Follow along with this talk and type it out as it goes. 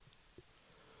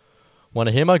When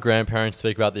I hear my grandparents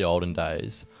speak about the olden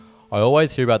days, I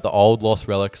always hear about the old lost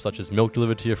relics such as milk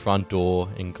delivered to your front door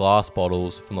in glass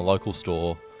bottles from the local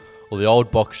store, or the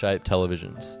old box-shaped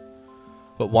televisions.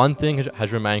 But one thing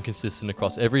has remained consistent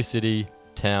across every city,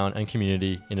 town and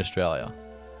community in Australia,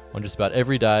 on just about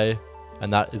every day,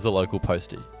 and that is the local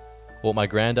postie. What my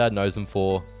granddad knows them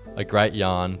for, a great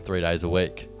yarn 3 days a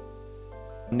week.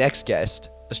 Next guest,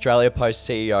 Australia Post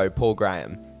CEO Paul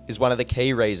Graham, is one of the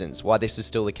key reasons why this is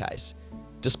still the case.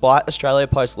 Despite Australia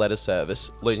Post Letter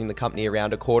Service losing the company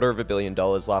around $250 million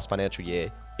last financial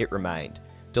year, it remained,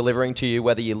 delivering to you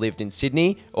whether you lived in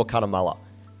Sydney or Cunnamulla.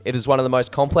 It is one of the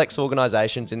most complex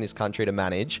organisations in this country to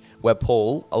manage, where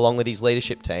Paul, along with his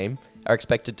leadership team, are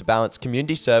expected to balance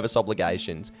community service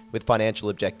obligations with financial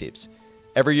objectives.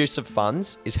 Every use of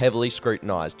funds is heavily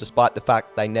scrutinised, despite the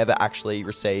fact they never actually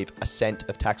receive a cent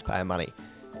of taxpayer money.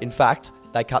 In fact,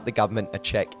 they cut the government a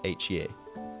cheque each year.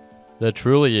 There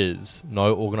truly is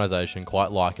no organisation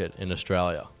quite like it in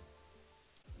Australia.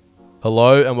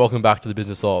 Hello and welcome back to The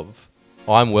Business Of.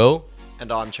 I'm Will.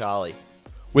 And I'm Charlie.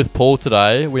 With Paul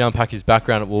today, we unpack his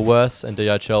background at Woolworths and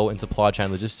DHL in supply chain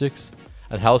logistics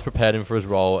and how it's prepared him for his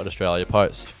role at Australia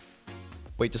Post.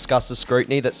 We discuss the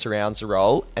scrutiny that surrounds the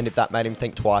role and if that made him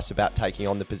think twice about taking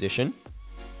on the position.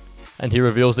 And he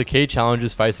reveals the key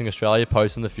challenges facing Australia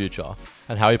Post in the future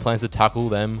and how he plans to tackle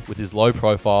them with his low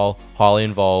profile, highly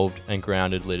involved and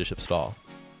grounded leadership style.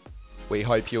 We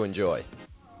hope you enjoy.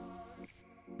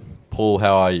 Paul,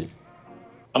 how are you?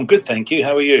 I'm good, thank you.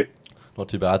 How are you? Not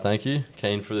too bad, thank you.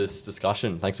 Keen for this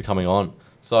discussion. Thanks for coming on.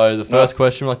 So the first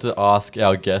question we'd like to ask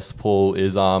our guest, Paul,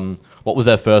 is what was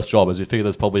their first job? As we figure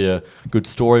there's probably a good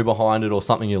story behind it or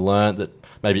something you learnt that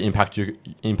maybe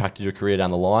impacted your career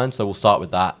down the line. So we'll start with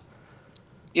that.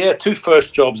 Yeah, two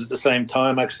first jobs at the same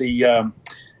time. Actually,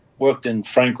 worked in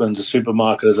Franklin's, a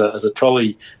supermarket, as a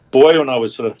trolley boy when I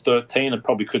was sort of 13. I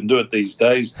probably couldn't do it these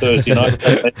days. Thursday night,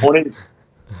 Saturday mornings,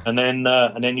 and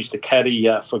then used to caddy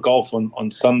for golf on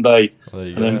Sunday,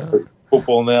 and then for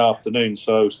football in the afternoon.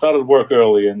 So started work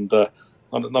early, and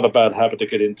not a bad habit to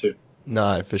get into.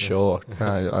 No, for sure.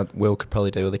 No, Will could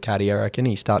probably do with a caddy, I reckon.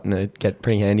 He's starting to get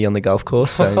pretty handy on the golf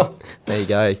course, so there you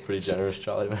go. Pretty generous,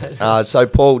 Charlie, mate. So,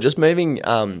 Paul, just moving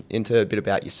into a bit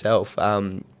about yourself.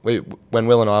 When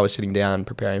Will and I were sitting down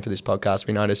preparing for this podcast,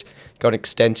 we noticed you've got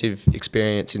extensive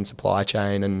experience in supply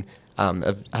chain and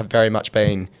have very much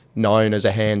been known as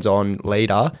a hands-on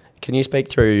leader. Can you speak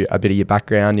through a bit of your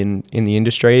background in the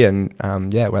industry and,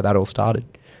 where that all started?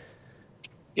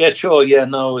 Yeah, sure. Yeah,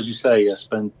 no, as you say, I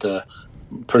spent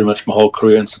pretty much my whole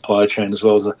career in supply chain as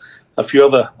well as a few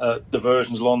other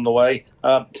diversions along the way.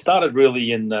 Started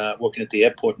really in working at the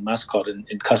airport in Mascot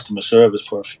in customer service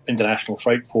for an international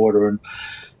freight forwarder and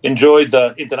enjoyed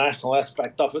the international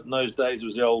aspect of it. In those days, it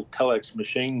was the old telex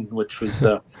machine, which was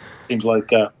seems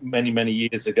like many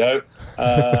years ago.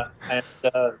 And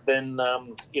then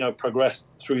progressed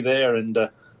through there and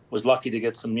was lucky to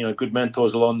get some good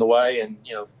mentors along the way and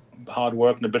hard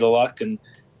work and a bit of luck, and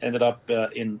ended up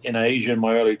in Asia in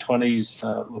my early 20s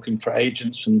looking for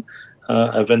agents, and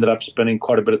I've ended up spending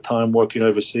quite a bit of time working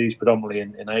overseas, predominantly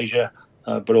in Asia,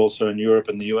 but also in Europe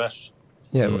and the US.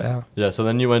 Yeah, wow. Yeah, so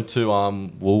then you went to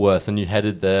Woolworths and you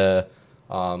headed their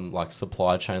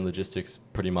supply chain logistics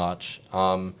pretty much.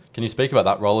 Can you speak about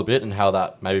that role a bit and how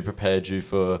that maybe prepared you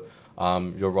for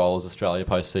your role as Australia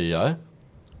Post CEO?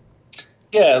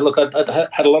 Yeah, look, I'd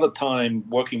had a lot of time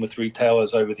working with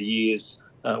retailers over the years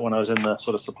when I was in the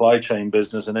sort of supply chain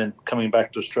business, and then coming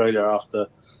back to Australia after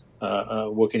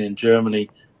working in Germany.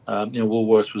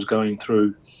 Woolworths was going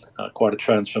through quite a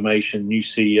transformation, new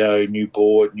CEO, new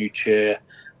board, new chair,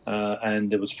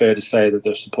 and it was fair to say that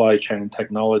their supply chain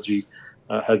technology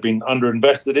had been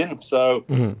underinvested in. So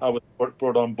I was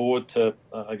brought on board to,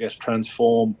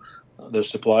 transform their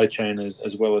supply chain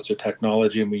as well as their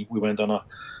technology, and we went on a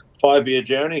 5-year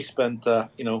journey, spent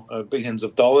billions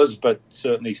of dollars, but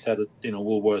certainly set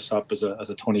Woolworths up as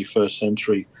a 21st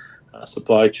century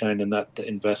supply chain, and that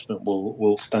investment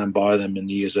will stand by them in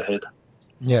the years ahead.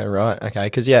 Yeah, right. Okay,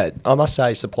 because I must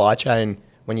say, supply chain,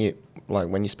 when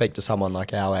you speak to someone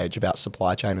like our age about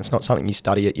supply chain, it's not something you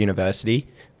study at university.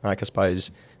 Like I suppose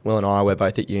Will and I were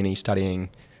both at uni studying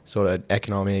sort of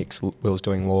economics. Will's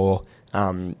doing law.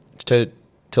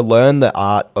 To learn the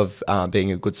art of being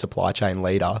a good supply chain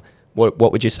leader, what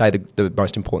would you say the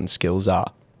most important skills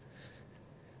are?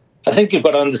 I think you've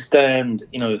got to understand,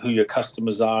 who your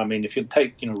customers are. I mean, if you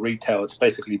take, retail, it's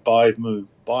basically buy,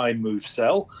 move,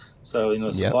 sell.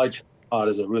 So, supply chain part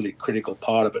is a really critical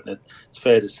part of it. And it's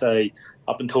fair to say,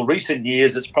 up until recent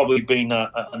years, it's probably been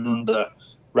an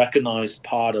recognized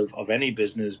part of any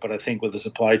business, but I think with the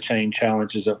supply chain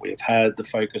challenges that we've had, the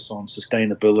focus on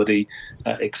sustainability,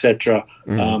 etc.,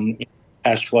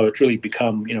 cash flow, it's really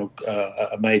become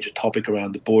a major topic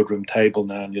around the boardroom table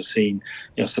now, and you're seeing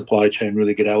supply chain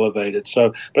really get elevated.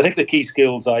 So, but I think the key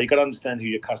skills are you got to understand who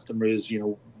your customer is.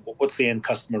 What's the end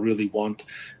customer really want?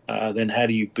 Then how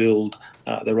do you build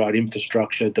the right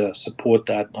infrastructure to support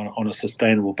that on a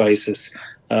sustainable basis?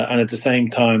 And at the same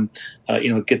time,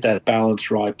 get that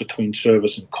balance right between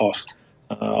service and cost.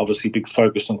 Obviously, big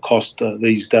focus on cost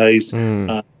these days.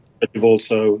 But you've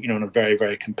also, in a very,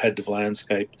 very competitive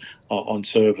landscape on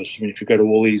service. I mean, if you go to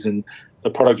Woolies and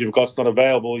the product you've got's not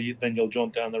available, then you'll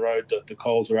jaunt down the road to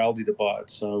Coles or Aldi to buy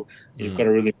it. So you've got to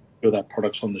really make sure that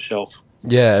product's on the shelf.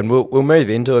 Yeah, and we'll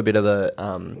move into a bit of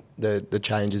the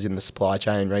changes in the supply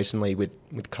chain recently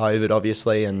with COVID,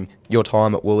 obviously, and your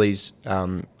time at Woolies,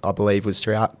 I believe, was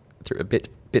through a bit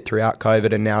throughout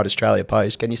COVID, and now at Australia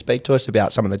Post. Can you speak to us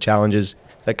about some of the challenges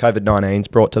that COVID-19's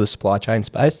brought to the supply chain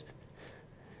space?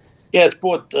 Yeah, it's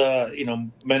brought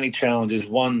many challenges.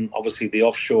 One, obviously, the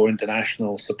offshore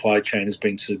international supply chain has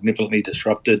been significantly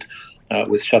disrupted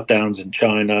with shutdowns in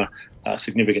China, a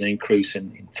significant increase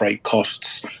in freight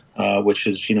costs, which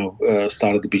has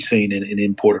started to be seen in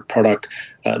imported product.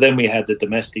 Then we had the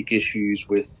domestic issues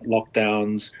with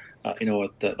lockdowns. At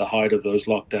the height of those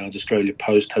lockdowns, Australia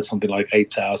Post had something like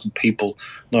 8,000 people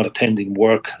not attending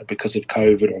work because of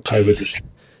COVID or COVID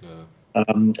restrictions.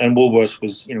 And Woolworths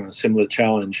was, a similar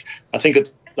challenge. I think at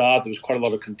the start there was quite a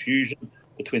lot of confusion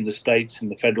between the states and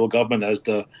the federal government as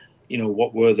to,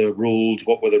 what were the rules,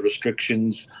 what were the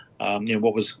restrictions,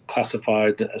 what was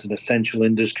classified as an essential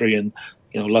industry. And,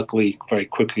 luckily, very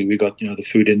quickly we got, the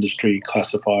food industry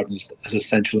classified as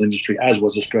essential industry, as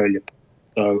was Australia.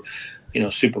 So,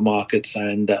 supermarkets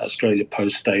and Australia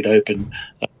Post stayed open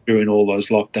during all those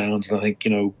lockdowns. And I think,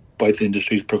 both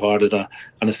industries provided an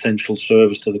essential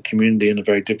service to the community in a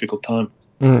very difficult time.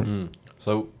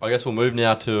 So I guess we'll move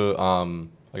now to,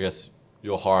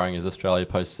 your hiring as Australia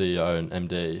Post CEO and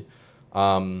MD.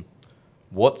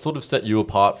 What sort of set you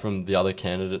apart from the other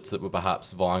candidates that were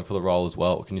perhaps vying for the role as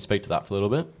well? Can you speak to that for a little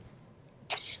bit?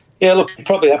 Yeah, look, you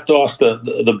probably have to ask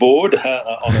the board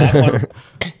on that one.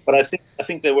 But I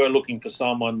think they were looking for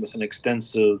someone with an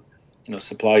extensive,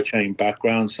 supply chain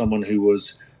background, someone who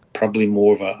was probably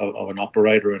more of an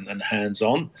operator and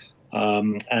hands-on,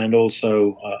 and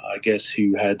also, I guess,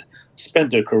 who had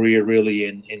spent their career really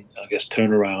in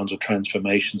turnarounds or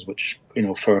transformations, which,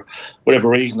 for whatever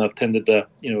reason, I've tended to,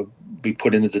 be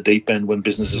put into the deep end when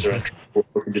businesses are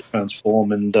looking to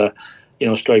transform. And,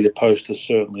 Australia Post is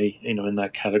certainly, in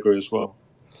that category as well.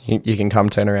 You can come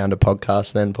turn around a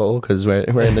podcast then, Paul, because we're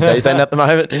in the deep end at the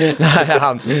moment.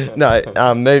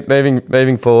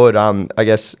 Moving forward, I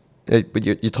guess, with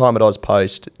your time at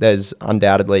AusPost, there's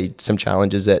undoubtedly some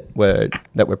challenges that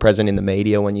were present in the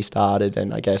media when you started,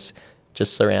 and I guess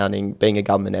just surrounding being a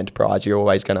government enterprise, you're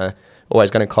always gonna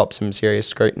cop some serious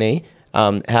scrutiny.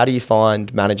 How do you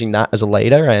find managing that as a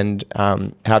leader, and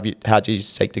how do you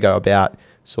seek to go about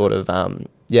sort of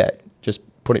just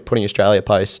putting Australia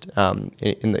Post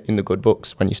in the good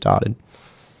books when you started?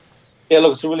 Yeah,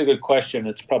 look, it's a really good question.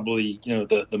 It's probably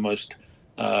the most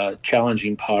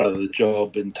challenging part of the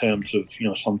job in terms of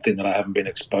something that I haven't been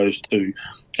exposed to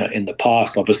in the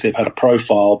past. Obviously, I've had a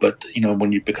profile, but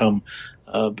when you become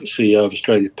CEO of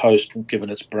Australia Post, given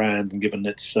its brand and given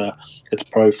its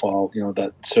profile,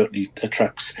 that certainly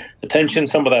attracts attention.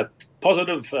 Some of that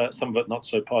positive, some of it not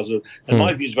so positive. And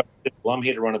my view is very simple. I'm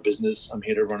here to run a business. I'm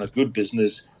here to run a good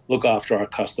business, look after our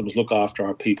customers, look after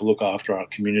our people, look after our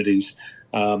communities.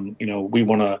 We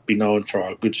want to be known for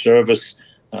our good service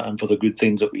and for the good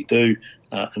things that we do.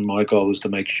 And my goal is to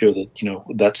make sure that,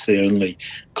 that's the only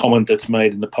comment that's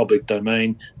made in the public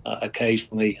domain.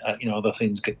 Occasionally, other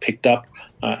things get picked up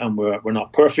and we're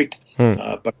not perfect,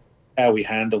 but how we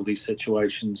handle these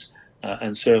situations.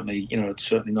 And certainly, it's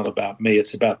certainly not about me.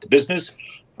 It's about the business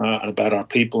and about our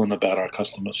people and about our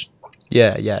customers.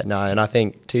 Yeah, no. And I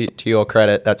think to your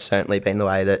credit, that's certainly been the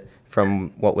way that, from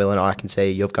what Will and I can see,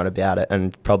 you've gone about it,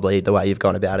 and probably the way you've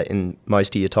gone about it in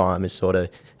most of your time is sort of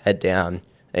head down.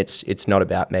 It's not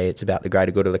about me, it's about the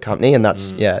greater good of the company, and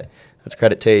that's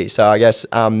credit to you. So I guess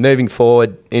moving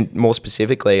forward, more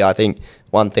specifically, I think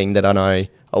one thing that I know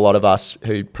a lot of us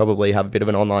who probably have a bit of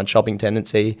an online shopping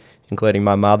tendency, including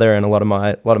my mother and a lot of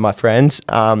my friends,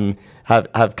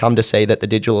 have come to see that the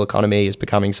digital economy is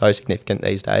becoming so significant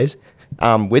these days.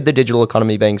 With the digital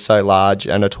economy being so large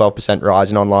and a 12%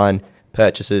 rise in online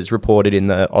purchases reported in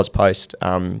the AusPost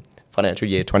financial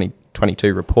year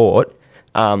 2022 report,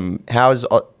 how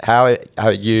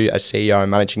are you, as CEO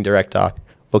and Managing Director,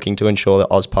 looking to ensure that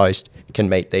AusPost can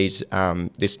meet these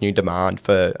this new demand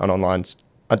for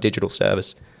a digital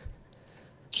service?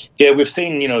 Yeah, we've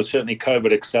seen, certainly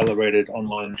COVID accelerated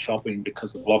online shopping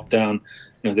because of lockdown.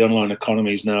 The online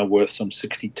economy is now worth some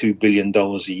 $62 billion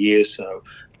a year, so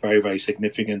very, very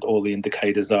significant. All the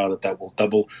indicators are that will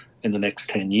double in the next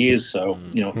 10 years. So,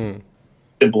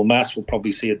 simple maths, we'll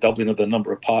probably see a doubling of the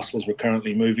number of parcels we're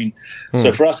currently moving.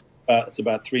 So for us, it's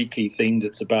about three key things.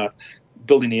 It's about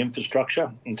building the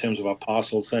infrastructure in terms of our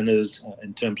parcel centres,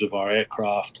 in terms of our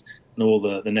aircraft, and all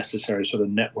the necessary sort of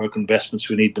network investments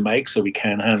we need to make so we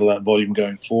can handle that volume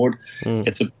going forward.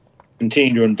 It's a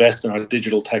continue to invest in our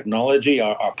digital technology.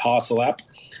 Our parcel app,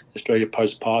 Australia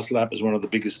Post Parcel app, is one of the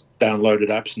biggest downloaded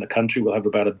apps in the country. We'll have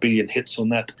about 1 billion hits on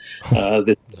that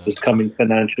this coming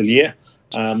financial year.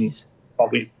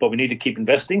 But we need to keep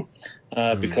investing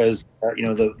because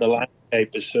the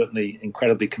landscape is certainly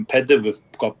incredibly competitive. We've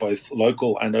got both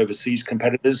local and overseas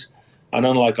competitors. And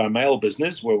unlike our mail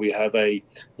business, where we have an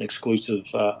exclusive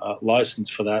license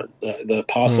for that, the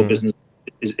parcel business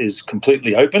is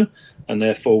completely open, and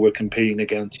therefore we're competing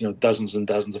against dozens and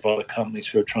dozens of other companies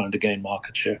who are trying to gain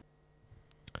market share.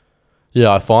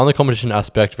 Yeah, I find the competition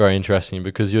aspect very interesting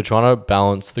because you're trying to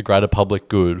balance the greater public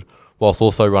good whilst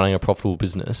also running a profitable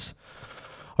business.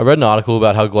 I read an article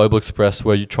about how Global Express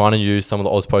were trying to use some of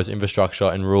the AusPost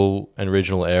infrastructure in rural and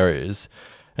regional areas.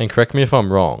 And correct me if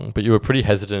I'm wrong, but you were pretty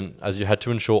hesitant as you had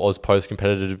to ensure AusPost's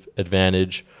competitive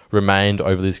advantage remained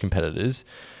over these competitors.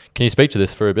 Can you speak to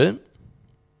this for a bit?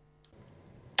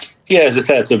 Yeah, as I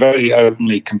said, it's a very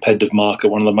openly competitive market,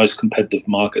 one of the most competitive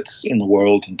markets in the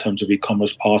world in terms of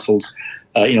e-commerce parcels.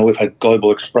 We've had Global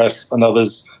Express and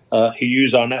others who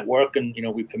use our network, and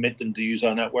we permit them to use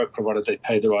our network provided they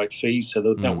pay the right fees. So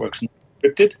the network's not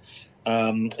restricted.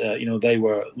 They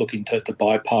were looking to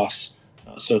bypass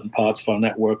certain parts of our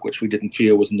network, which we didn't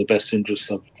feel was in the best interest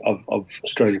of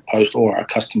Australia Post or our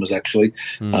customers, actually.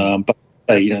 But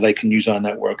they can use our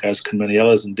network, as can many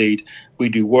others. Indeed, we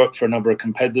do work for a number of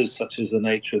competitors, such as the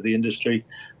nature of the industry,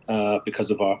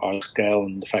 because of our scale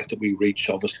and the fact that we reach,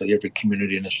 obviously, every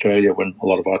community in Australia when a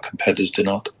lot of our competitors do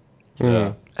not.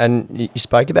 Yeah. And you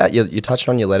spoke about, you touched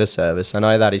on your letter service. I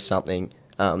know that is something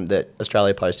that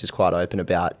Australia Post is quite open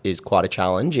about, is quite a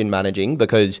challenge in managing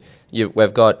because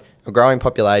we've got a growing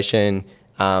population.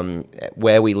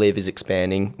 Where we live is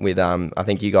expanding with, I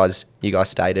think you guys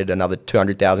stated another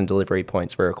 200,000 delivery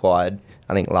points were acquired,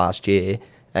 I think last year,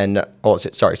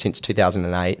 since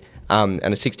 2008, and a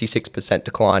 66%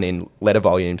 decline in letter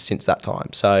volume since that time.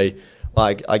 So,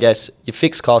 I guess your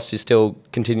fixed cost is still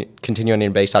continuing to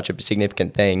be such a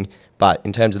significant thing, but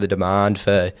in terms of the demand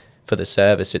for the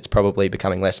service, it's probably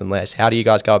becoming less and less. How do you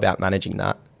guys go about managing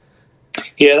that?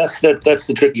 Yeah, that's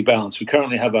the tricky balance. We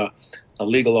currently have a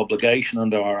legal obligation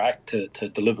under our Act to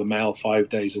deliver mail 5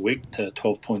 days a week to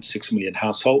 12.6 million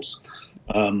households.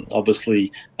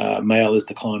 Obviously, mail is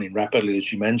declining rapidly,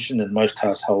 as you mentioned, and most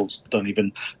households don't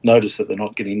even notice that they're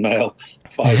not getting mail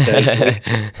 5 days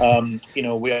a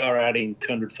week. We are adding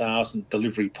 200,000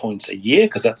 delivery points a year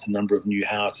because that's the number of new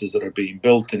houses that are being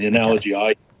built. And the analogy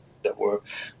that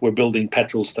we're building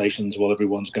petrol stations while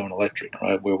everyone's going electric,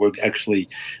 right? Where we're actually,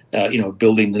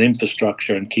 building an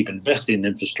infrastructure and keep investing in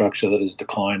infrastructure that is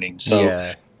declining.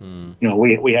 So,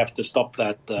 we have to stop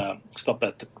that.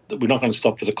 We're not going to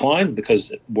stop the decline because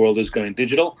the world is going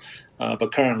digital.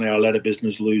 But currently, our letter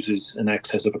business loses in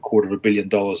excess of $250 million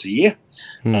a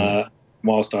year,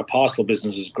 whilst our parcel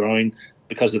business is growing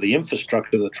because of the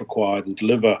infrastructure that's required to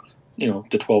deliver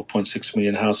to 12.6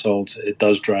 million households. It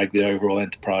does drag the overall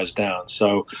enterprise down.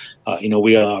 So,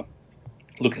 we are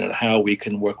looking at how we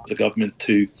can work with the government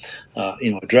to,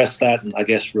 address that and I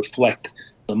guess reflect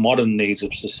the modern needs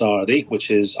of society, which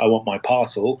is I want my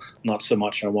parcel, not so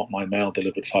much I want my mail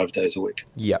delivered 5 days a week.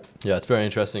 Yeah, it's very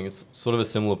interesting. It's sort of a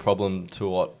similar problem to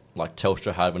what like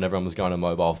Telstra had when everyone was going to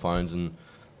mobile phones and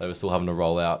they were still having to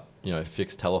roll out,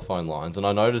 fixed telephone lines. And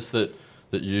I noticed that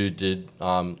you did,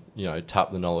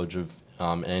 tap the knowledge of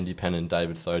Andy Penn and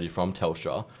David Thodey from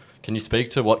Telstra. Can you speak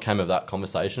to what came of that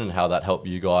conversation and how that helped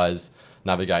you guys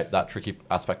navigate that tricky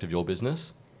aspect of your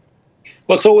business?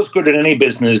 Well, it's always good in any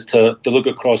business to look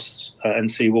across and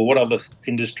see, well, what other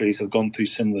industries have gone through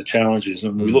similar challenges.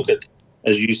 And we look at,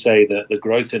 as you say, the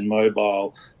growth in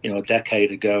mobile, a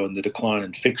decade ago and the decline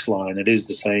in fixed line. It is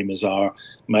the same as our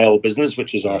mail business,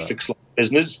 which is our fixed line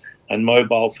business. And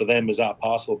mobile for them is our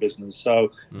parcel business. So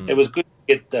it was good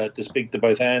to get to speak to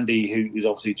both Andy, who's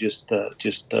obviously just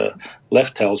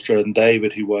left Telstra, and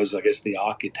David, who was, I guess, the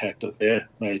architect of their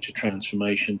major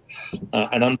transformation,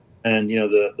 and And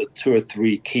the two or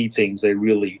three key things they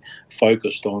really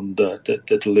focused on to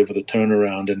deliver the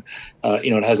turnaround. And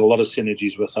it has a lot of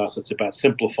synergies with us. It's about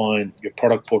simplifying your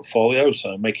product portfolio,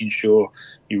 so making sure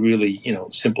you really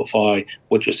simplify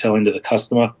what you're selling to the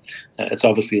customer. It's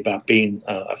obviously about being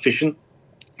efficient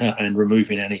and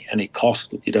removing any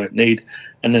cost that you don't need.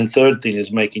 And then third thing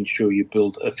is making sure you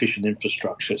build efficient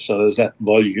infrastructure. So as that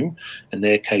volume, in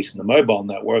their case in the mobile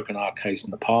network, in our case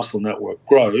in the parcel network,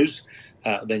 grows,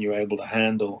 then you're able to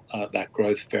handle that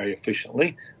growth very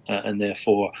efficiently and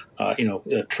therefore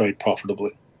trade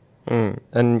profitably. And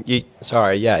I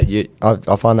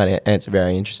find that answer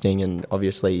very interesting. And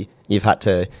obviously you've had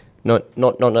to not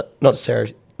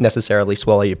necessarily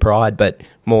swallow your pride, but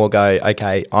more go,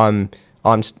 okay, I'm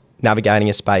navigating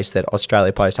a space that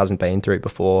Australia Post hasn't been through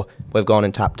before. We've gone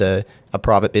and tapped a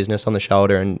private business on the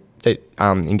shoulder and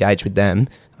engaged with them.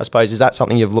 I suppose, is that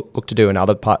something you've looked to do in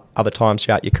other times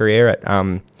throughout your career at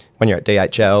when you're at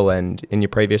DHL and in your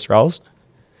previous roles?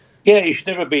 Yeah, you should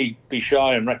never be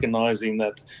shy in recognising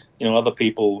that other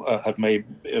people have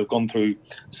gone through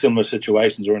similar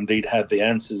situations or indeed had the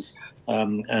answers.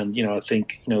 And I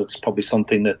think it's probably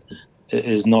something that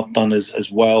is not done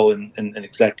as well in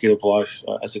executive life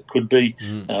as it could be.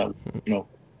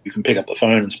 You can pick up the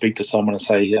phone and speak to someone and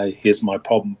say, "Hey, here's my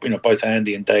problem." Both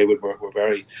Andy and David were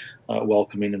very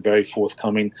welcoming and very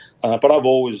forthcoming. But I've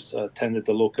always tended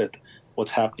to look at what's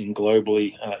happening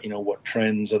globally. What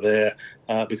trends are there,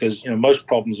 because most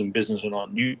problems in business are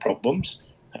not new problems.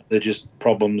 They're just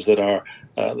problems that are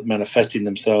manifesting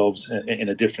themselves in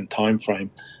a different time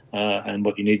frame. And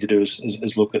what you need to do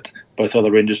is look at both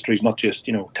other industries, not just,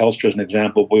 Telstra as an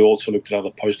example. We also looked at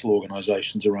other postal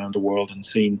organisations around the world and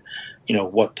seen,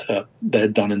 what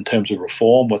they'd done in terms of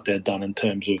reform, what they'd done in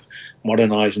terms of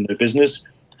modernising their business.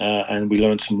 And we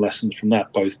learned some lessons from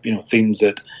that, both, things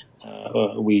that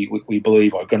we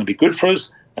believe are going to be good for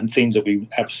us and things that we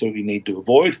absolutely need to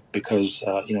avoid because,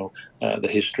 the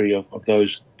history of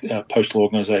those postal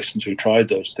organisations who tried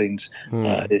those things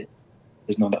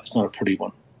it's not a pretty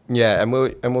one. Yeah, and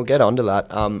we'll get onto that.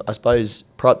 I suppose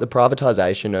the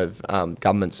privatisation of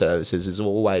government services is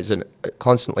always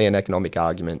constantly an economic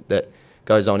argument that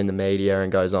goes on in the media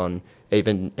and goes on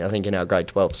even, I think, in our grade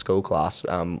 12 school class.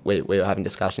 We were having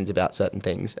discussions about certain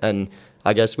things. And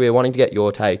I guess we're wanting to get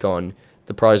your take on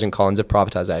the pros and cons of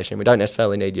privatisation. We don't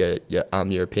necessarily need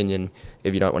your opinion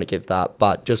if you don't want to give that,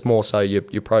 but just more so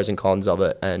your pros and cons of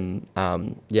it and,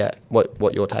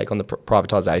 what your take on the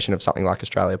privatisation of something like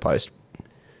Australia Post.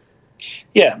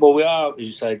 Yeah, well, we are, as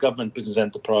you say, a government business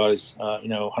enterprise,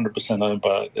 100% owned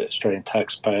by the Australian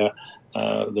taxpayer.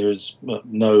 There is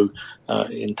no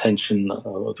intention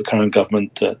of the current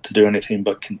government to do anything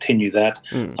but continue that.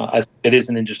 It is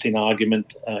an interesting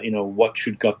argument, what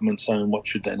should governments own, what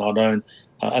should they not own?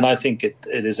 And I think it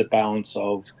is a balance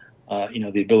of,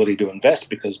 the ability to invest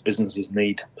because businesses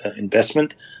need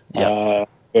investment.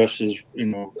 Versus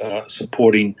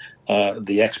supporting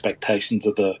the expectations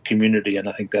of the community, and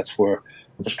I think that's where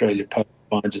Australia Post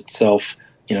finds itself,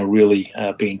 really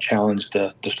being challenged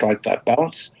to strike that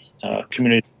balance.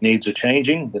 Community needs are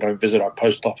changing. They don't visit our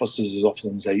post offices as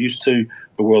often as they used to.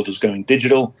 The world is going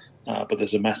digital, but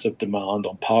there's a massive demand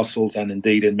on parcels, and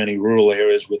indeed in many rural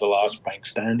areas with the last bank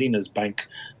standing as bank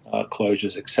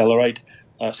closures accelerate.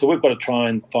 So we've got to try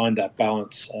and find that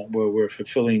balance where we're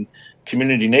fulfilling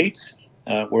community needs.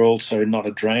 We're also not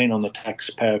a drain on the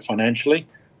taxpayer financially,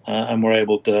 and we're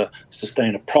able to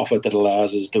sustain a profit that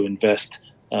allows us to invest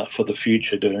for the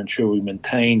future to ensure we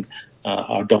maintain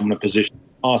our dominant position in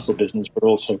the parcel business, but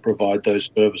also provide those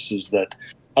services that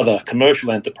other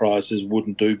commercial enterprises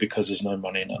wouldn't do because there's no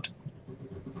money in it.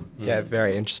 Yeah,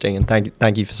 very interesting, and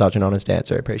thank you for such an honest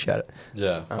answer. I appreciate it.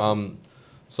 Yeah.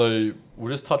 So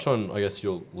we'll just touch on, I guess,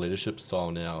 your leadership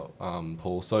style now,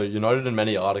 Paul. So you're noted in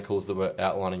many articles that were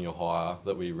outlining your hire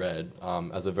that we read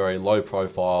as a very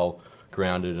low-profile,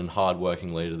 grounded and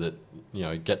hard-working leader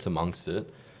that, gets amongst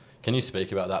it. Can you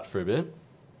speak about that for a bit?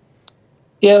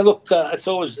 Yeah, look, it's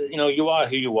always, you are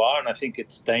who you are, and I think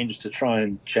it's dangerous to try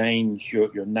and change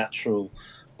your natural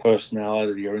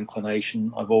personality, your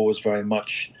inclination. I've always very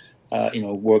much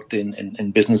worked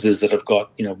in businesses that have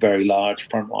got, very large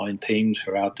frontline teams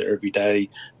who are out there every day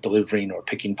delivering or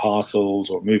picking parcels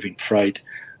or moving freight.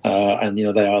 And,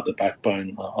 they are the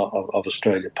backbone of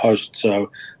Australia Post.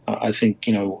 So I think,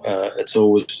 it's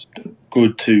always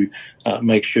good to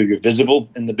make sure you're visible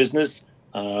in the business,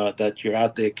 that you're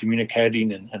out there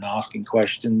communicating and asking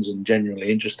questions and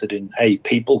genuinely interested in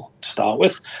people to start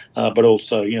with, but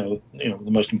also the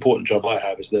most important job I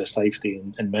have is their safety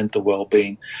and mental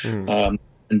well-being, and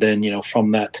then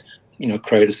from that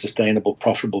create a sustainable,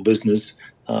 profitable business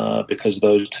because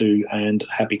those two and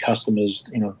happy customers,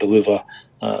 deliver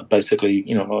basically,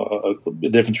 the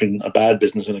difference between a bad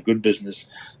business and a good business.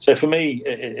 So for me,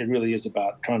 it really is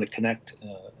about trying to connect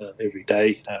every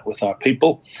day with our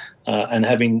people and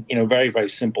having, very, very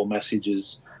simple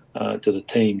messages to the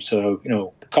team. So,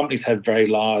 companies have very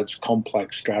large,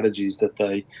 complex strategies that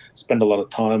they spend a lot of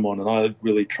time on, and I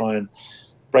really try and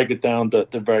break it down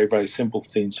to very, very simple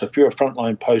things. So if you're a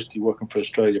frontline post, you're working for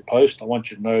Australia Post, I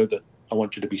want you to know that I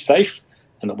want you to be safe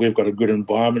and that we've got a good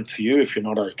environment for you if you're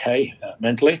not okay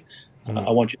mentally.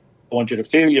 I want you to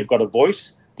feel you've got a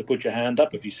voice, to put your hand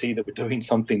up if you see that we're doing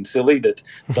something silly that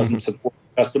doesn't support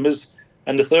customers.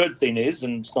 And the third thing is,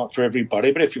 and it's not for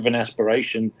everybody, but if you have an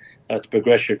aspiration to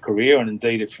progress your career, and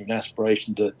indeed if you have an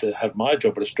aspiration to have my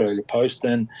job at Australia Post,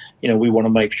 then, we want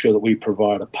to make sure that we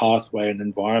provide a pathway and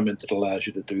environment that allows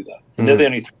you to do that. And they're the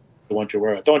only three I want you to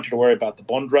worry. I don't want you to worry about the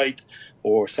bond rate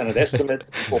or Senate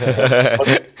estimates.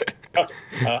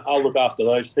 I'll look after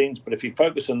those things. But if you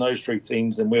focus on those three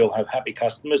things, then we'll have happy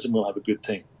customers and we'll have a good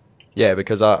team. Yeah,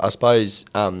 because I suppose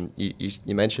you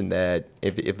mentioned there,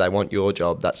 if they want your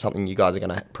job, that's something you guys are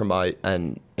going to promote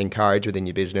and encourage within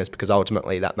your business, because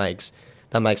ultimately that makes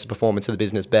the performance of the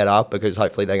business better, because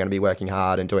hopefully they're going to be working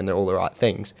hard and doing all the right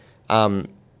things.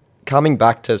 Coming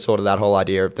back to sort of that whole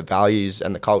idea of the values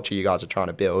and the culture you guys are trying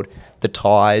to build, the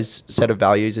ties set of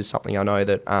values is something I know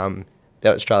that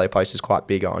Australia Post is quite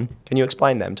big on. Can you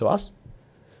explain them to us?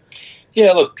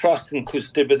 Yeah, look, trust,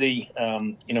 inclusivity,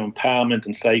 empowerment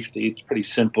and safety, it's pretty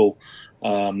simple.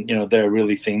 There are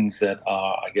really things that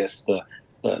are, I guess, the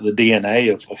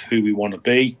DNA of who we want to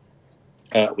be.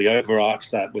 We overarch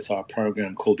that with our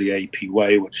program called the AP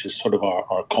Way, which is sort of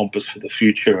our compass for the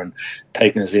future and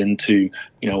taking us into,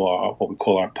 what we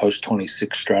call our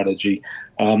post-26 strategy.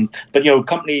 But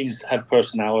companies have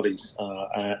personalities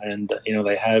and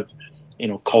they have,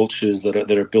 cultures that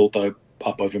are built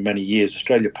up over many years.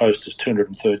 Australia Post is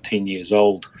 213 years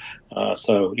old.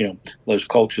 So, those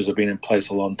cultures have been in place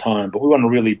a long time. But we want to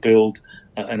really build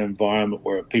an environment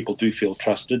where people do feel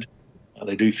trusted.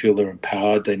 They do feel they're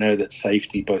empowered. They know that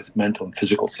safety, both mental and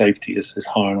physical safety, is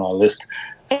high on our list.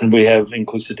 And we have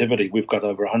inclusivity. We've got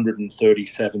over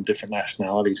 137 different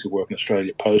nationalities who work in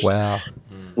Australia Post. Wow.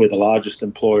 We're the largest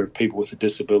employer of people with a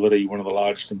disability, one of the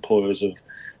largest employers of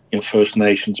First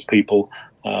Nations people.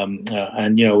 And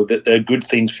they're good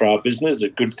things for our business. They're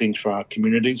good things for our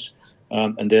communities.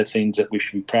 And they're things that we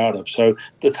should be proud of. So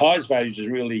the ties values is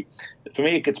really, for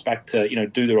me, it gets back to,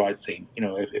 do the right thing.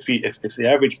 If the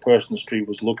average person in the street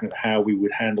was looking at how we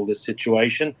would handle this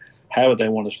situation, how would they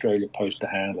want Australia Post to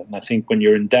handle it? And I think when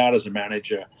you're in doubt as a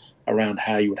manager around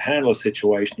how you would handle a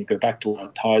situation, you go back to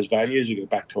our ties values, you go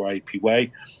back to our AP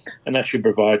Way, and that should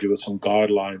provide you with some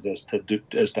guidelines as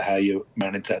to how you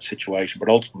manage that situation. But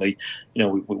ultimately,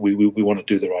 we want to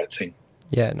do the right thing.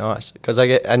 Yeah, nice. Because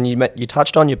you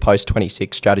touched on your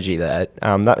post-26 strategy there.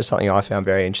 That was something I found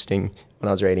very interesting when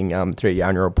I was reading through your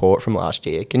annual report from last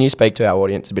year. Can you speak to our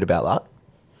audience a bit about that?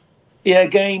 Yeah,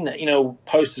 again,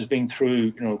 Post has been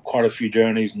through, quite a few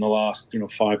journeys in the last,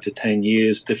 5 to 10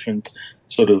 years, different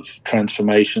sort of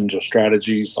transformations or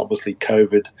strategies. Obviously,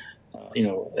 COVID,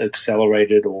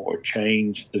 accelerated or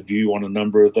changed the view on a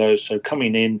number of those. So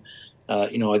coming in, I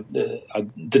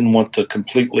didn't want to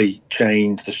completely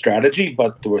change the strategy,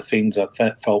 but there were things I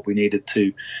felt we needed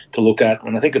to look at.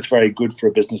 And I think it's very good for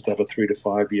a business to have a 3 to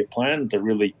 5 year plan to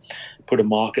really put a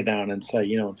marker down and say,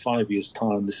 in 5 years'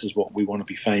 time, this is what we want to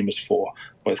be famous for,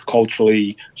 both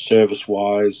culturally,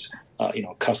 service-wise,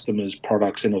 customers,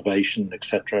 products, innovation, et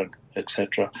cetera, et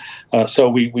cetera. So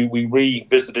we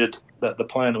revisited the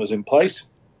plan that was in place.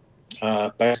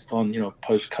 Based on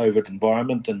post-COVID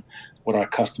environment and what our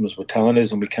customers were telling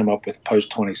us, and we came up with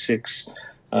post-26,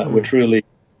 which really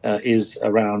is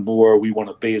around where we want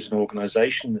to be as an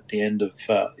organisation at the end of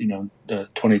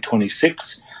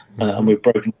 2026, and we've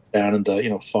broken it down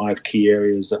into 5 key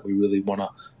areas that we really want to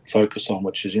focus on,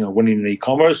 which is winning in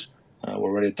e-commerce. We're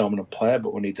already a dominant player,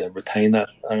 but we need to retain that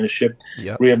ownership.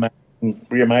 Yep.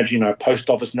 Reimagine our post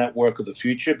office network of the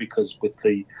future, because with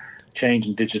the change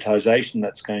in digitization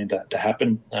that's going to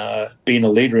happen, being a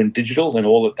leader in digital and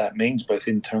all that means, both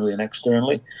internally and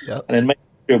externally. Yep. And then make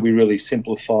sure we really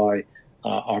simplify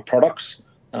our products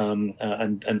and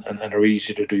are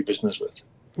easy to do business with.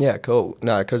 Yeah, cool.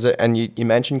 No, because you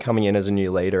mentioned coming in as a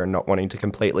new leader and not wanting to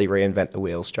completely reinvent the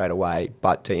wheel straight away,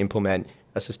 but to implement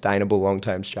a sustainable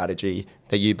long-term strategy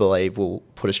that you believe will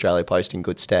put Australia Post in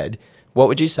good stead. What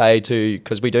would you say to,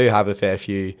 because we do have a fair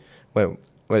few, well,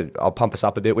 I'll pump us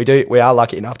up a bit. We are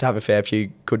lucky enough to have a fair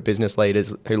few good business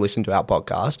leaders who listen to our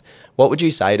podcast. What would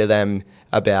you say to them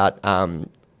about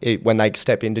when they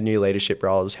step into new leadership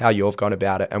roles, how you've gone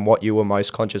about it and what you were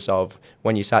most conscious of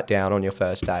when you sat down on your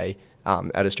first day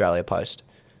at Australia Post.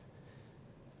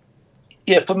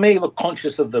 Yeah, for me, look,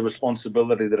 conscious of the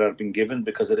responsibility that I've been given,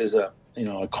 because it is a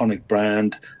iconic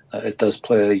brand. It does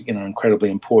play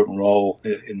incredibly important role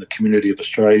in the community of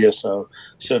Australia. So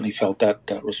certainly felt that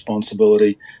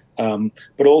responsibility,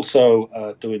 but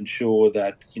also to ensure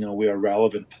that we are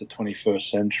relevant for the 21st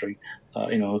century.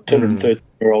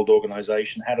 230-year-old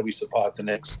organisation. How do we survive the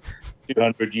next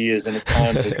 200 years in a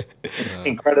time of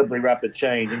incredibly rapid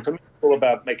change? And for me, it's all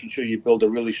about making sure you build a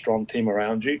really strong team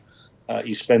around you.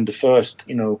 You spend the first,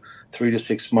 3 to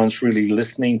 6 months really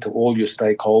listening to all your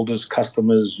stakeholders,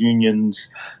 customers, unions,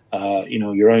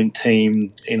 your own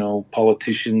team,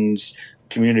 politicians,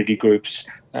 community groups,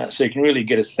 so you can really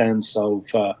get a sense of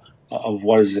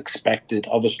what is expected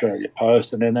of Australia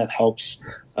Post, and then that helps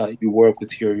you work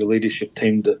with your leadership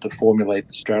team to formulate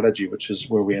the strategy, which is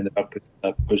where we ended up with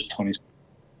Post 20.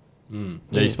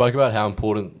 Yeah, you spoke about how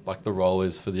important the role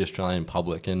is for the Australian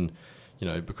public, and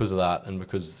because of that, and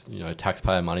because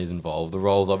taxpayer money is involved, the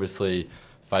role's obviously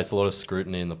faced a lot of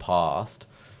scrutiny in the past.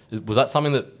 Was that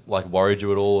something that worried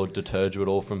you at all, or deterred you at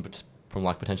all from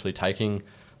potentially taking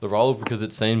the role? Because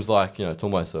it seems like it's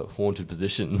almost a haunted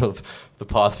position of the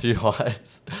past few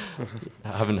hires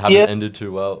haven't ended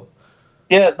too well.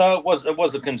 Yeah, no, it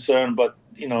was a concern, but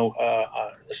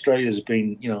Australia's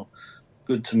been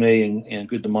good to me and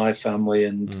good to my family,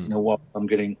 and what I'm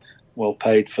getting well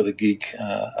paid for the gig.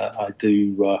 I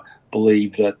do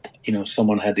believe that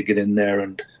someone had to get in there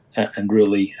and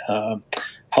really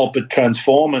help it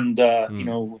transform, and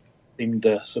seemed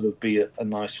to sort of be a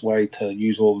nice way to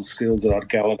use all the skills that I'd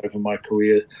gathered over my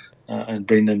career and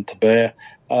bring them to bear.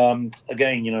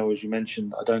 Again, as you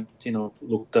mentioned, I don't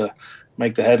look to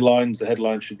make the headlines. The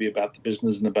headlines should be about the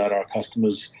business and about our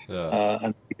customers.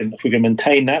 And if we can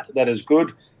maintain that is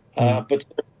good. But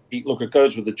look, it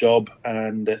goes with the job,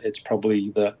 and it's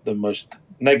probably the most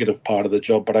negative part of the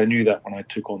job. But I knew that when I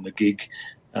took on the gig,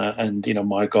 and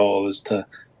my goal is to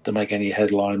make any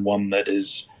headline one that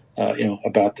is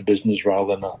about the business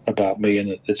rather than about me,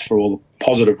 and it's for all the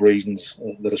positive reasons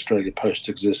that Australia Post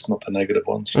exists, not the negative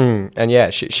ones. And yeah,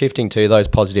 shifting to those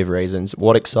positive reasons,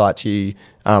 what excites you,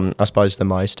 I suppose, the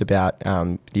most about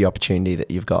the opportunity that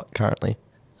you've got currently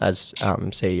as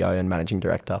CEO and Managing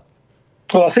Director?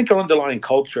 Well, I think our underlying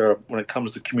culture when it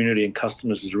comes to community and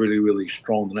customers is really, really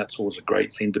strong, and that's always a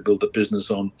great thing to build a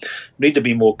business on. We need to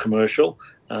be more commercial.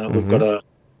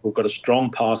 We've got a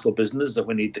strong parcel business that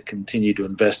we need to continue to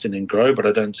invest in and grow, but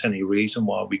I don't see any reason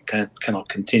why we cannot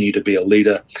continue to be a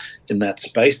leader in that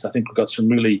space. I think we've got some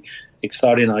really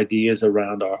exciting ideas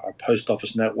around our post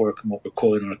office network and what we're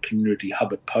calling our community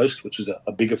hub at Post, which is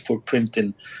a bigger footprint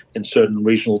in certain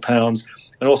regional towns,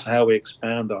 and also how we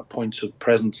expand our points of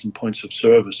presence and points of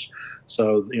service.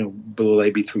 So, will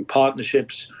they be through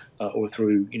partnerships or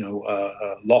through,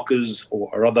 lockers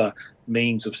or other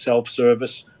means of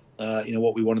self-service?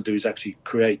 What we want to do is actually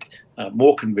create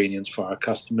more convenience for our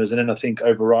customers. And then I think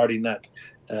overriding that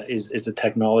is the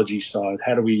technology side.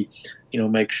 How do we,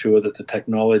 make sure that the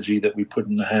technology that we put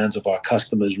in the hands of our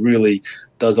customers really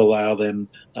does allow them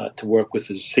to work with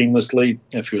us seamlessly?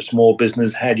 If you're a small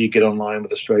business, how do you get online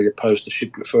with Australia Post to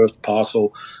ship your first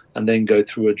parcel and then go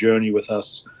through a journey with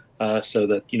us so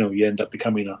that, you end up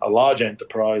becoming a large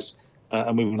enterprise?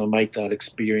 And we want to make that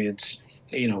experience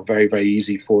very, very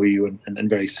easy for you and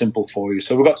very simple for you.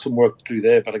 So we've got some work to do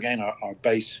there. But again, our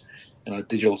base in our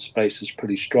digital space is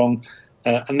pretty strong.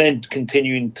 And then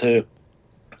continuing to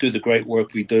do the great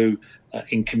work we do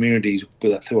in communities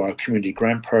through our community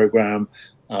grant program,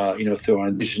 through our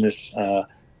Indigenous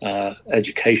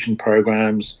education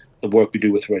programs, the work we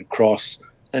do with Red Cross,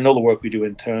 and all the work we do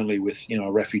internally with,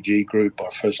 our refugee group,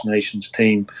 our First Nations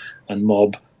team and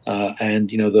mob.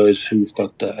 And those who've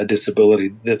got a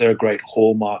disability, they're great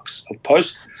hallmarks of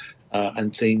Post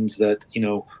and things that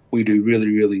we do really,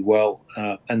 really well,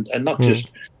 and not just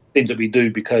things that we do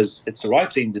because it's the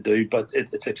right thing to do, but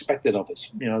it's expected of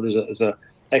us. There's a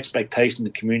expectation in the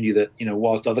community that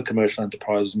whilst other commercial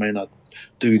enterprises may not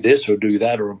do this or do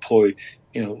that or employ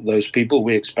those people,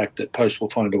 we expect that Post will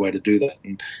find a way to do that,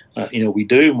 and we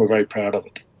do, and we're very proud of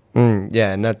it.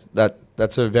 Yeah, and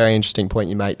that's a very interesting point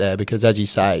you make there, because as you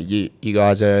say, you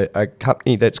guys are a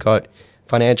company that's got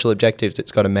financial objectives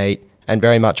it's got to meet, and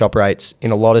very much operates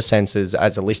in a lot of senses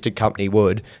as a listed company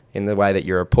would, in the way that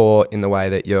you report, in the way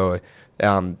that you're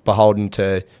beholden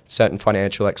to certain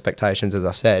financial expectations, as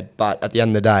I said. But at the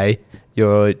end of the day,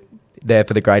 you're there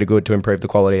for the greater good to improve the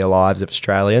quality of lives of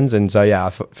Australians. And so, yeah, I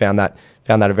found that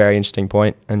a very interesting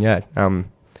point. And yeah,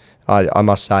 I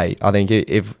must say, I think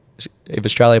if if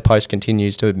Australia Post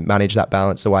continues to manage that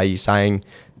balance the way you're saying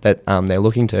that they're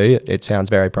looking to, it sounds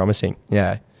very promising.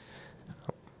 Yeah.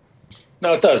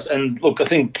 No, it does. And look, I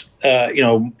think,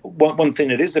 one thing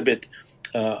that is a bit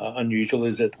unusual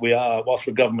is that whilst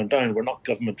we're government owned, we're not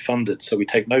government funded. So we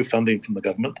take no funding from the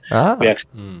government. We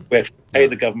actually pay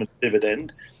the government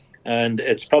dividend. And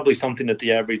it's probably something that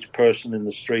the average person in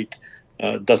the street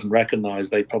doesn't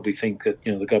recognise. They probably think that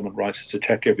the government writes us a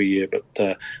cheque every year,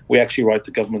 but we actually write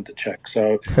the government a cheque.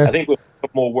 So I think we've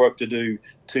got more work to do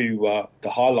to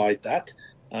highlight that.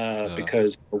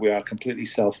 Because we are completely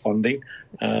self-funding,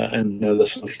 and the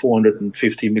sort of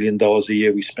 $450 million a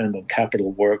year we spend on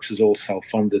capital works is all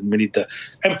self-funded. And we need to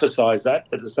emphasise that.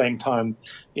 At the same time,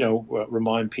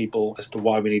 remind people as to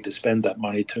why we need to spend that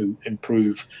money to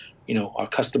improve, our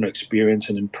customer experience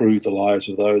and improve the lives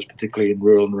of those, particularly in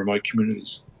rural and remote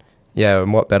communities. Yeah,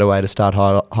 and what better way to start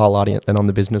highlighting it than on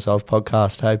the Business Of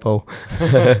podcast, hey, Paul?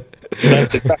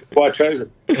 That's exactly why I chose it.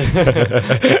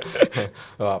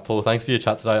 All right, Paul, thanks for your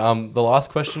chat today. The last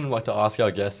question I'd like to ask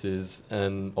our guests is,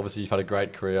 and obviously you've had a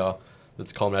great career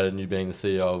that's culminated in you being the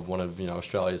CEO of one of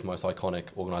Australia's most iconic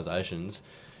organisations.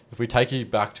 If we take you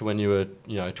back to when you were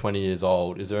 20 years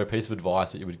old, is there a piece of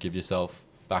advice that you would give yourself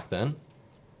back then?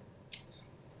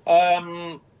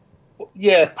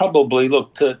 Yeah, probably.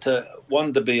 Look, to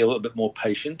be a little bit more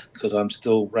patient, because I'm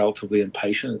still relatively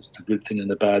impatient. It's a good thing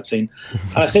and a bad thing.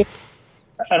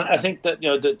 And I think that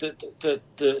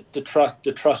to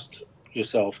trust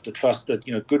yourself, to trust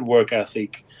that good work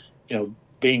ethic,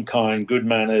 being kind, good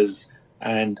manners,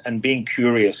 and being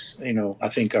curious, I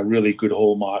think are really good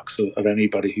hallmarks of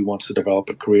anybody who wants to develop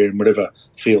a career in whatever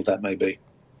field that may be.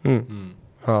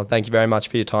 Oh, thank you very much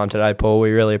for your time today, Paul.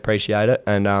 We really appreciate it,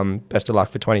 and best of luck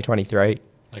for 2023.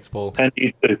 Thanks, Paul. And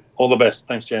you too. All the best.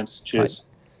 Thanks, gents. Cheers.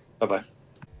 Bye-bye.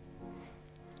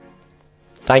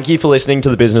 Thank you for listening to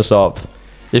The Business Of.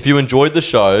 If you enjoyed the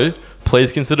show,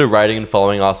 please consider rating and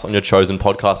following us on your chosen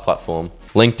podcast platform,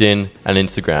 LinkedIn and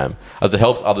Instagram, as it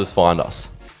helps others find us.